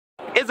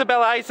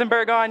Isabella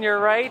Eisenberg on your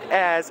right,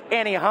 as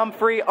Annie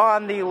Humphrey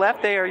on the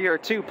left. They are your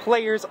two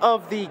players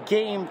of the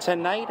game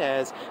tonight,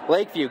 as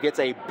Lakeview gets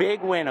a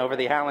big win over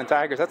the Howland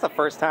Tigers. That's the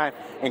first time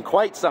in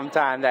quite some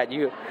time that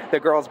the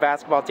girls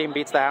basketball team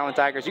beats the Howland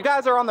Tigers. You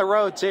guys are on the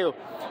road too.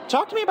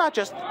 Talk to me about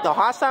just the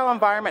hostile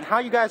environment, how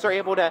you guys are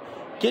able to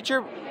get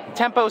your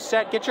tempo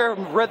set, get your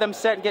rhythm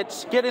set,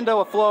 get into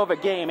a flow of a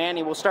game.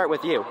 Annie, we'll start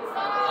with you.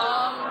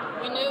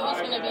 We knew it was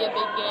going to be a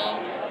big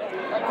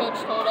game. Our coach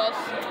told us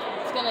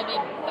it's going to be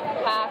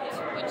packed,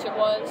 which it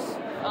was.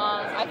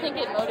 I think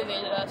it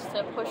motivated us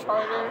to push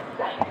harder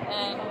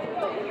and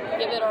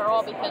give it our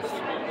all, because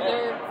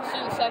their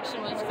student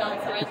section was going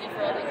crazy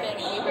for everything.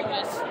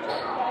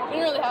 We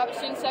didn't really have a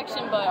student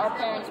section, but our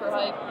parents were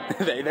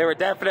hyped. They were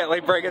definitely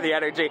bringing the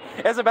energy.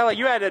 Isabella,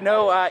 you had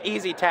no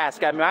easy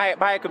task. I mean,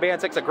 Maya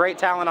Kubancik's a great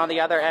talent on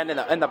the other end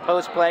in the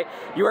post play.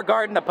 You were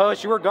guarding the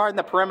post. You were guarding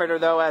the perimeter,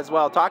 though, as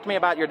well. Talk to me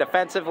about your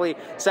defensively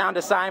sound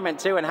assignment,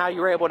 too, and how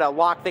you were able to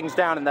lock things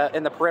down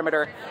in the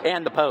perimeter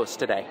and the post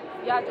today.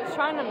 Yeah, just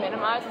trying to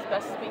minimize as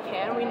best as we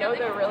can. We know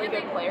they're really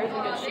good players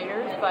and good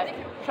shooters, but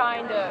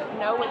trying to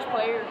know which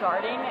player you're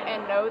guarding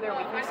and know their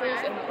weaknesses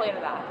and play to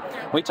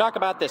that. We talk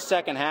about this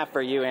second half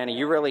for you, Annie.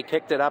 You really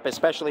kicked it up,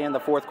 especially in the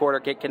fourth quarter,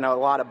 kicking a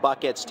lot of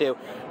buckets too.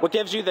 What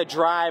gives you the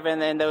drive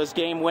and then those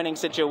game-winning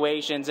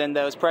situations and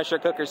those pressure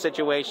cooker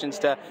situations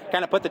to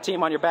kind of put the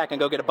team on your back and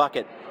go get a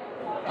bucket?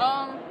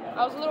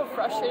 I was a little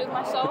frustrated with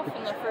myself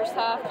in the first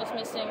half, just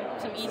missing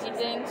some easy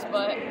things,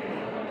 but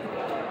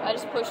I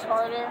just pushed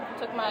harder,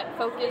 took my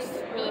focus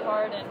really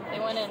hard, and they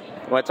went in.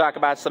 We'll talk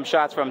about some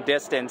shots from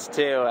distance,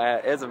 too.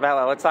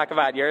 Isabella, let's talk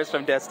about yours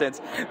from distance.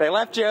 They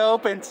left you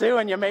open, too,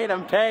 and you made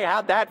them pay.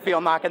 How'd that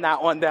feel, knocking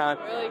that one down?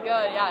 Really good,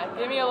 yeah.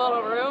 Give me a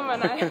little room,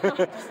 and I'm going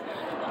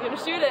to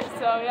shoot it,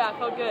 so yeah, it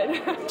felt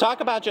good. Talk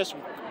about just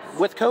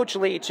with Coach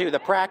Lee, too, the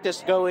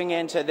practice going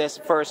into this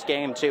first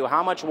game, too,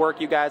 how much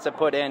work you guys have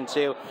put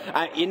into.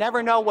 You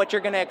never know what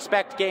you're going to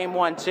expect game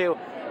one, too.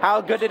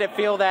 How good did it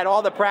feel that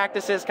all the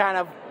practices kind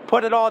of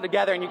put it all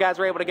together and you guys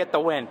were able to get the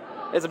win?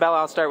 Isabella,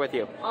 I'll start with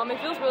you.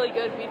 It feels really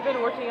good. We've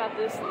been working at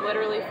this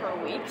literally for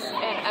weeks,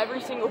 and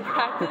every single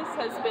practice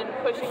has been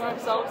pushing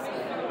ourselves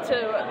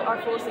to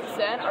our fullest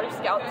extent. Our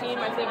scout team,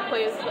 I think,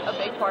 plays a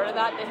big part of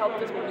that. They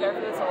helped us prepare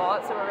for this a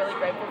lot, so we're really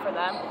grateful for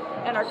them.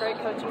 And our great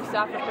coaching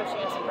staff for pushing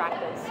us in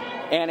practice.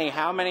 Annie,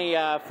 how many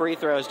free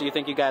throws do you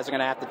think you guys are going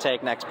to have to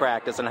take next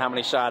practice, and how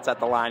many shots at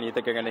the line you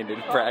think you're going to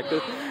need to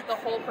practice? The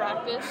whole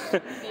practice,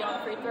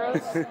 beyond free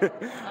throws.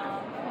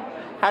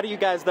 How do you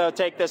guys, though,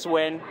 take this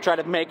win, try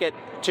to make it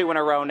 2 in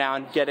a row now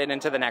and get it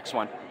into the next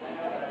one?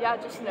 Yeah,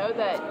 just know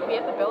that we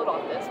have to build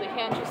off this. We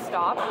can't just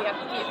stop. We have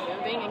to keep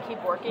moving and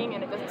keep working,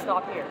 and it doesn't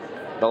stop here.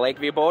 The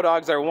Lakeview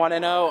Bulldogs are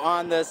 1-0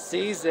 on the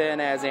season,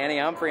 as Annie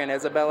Humphrey and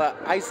Isabella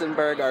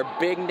Eisenberg are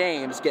big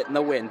names getting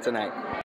the win tonight.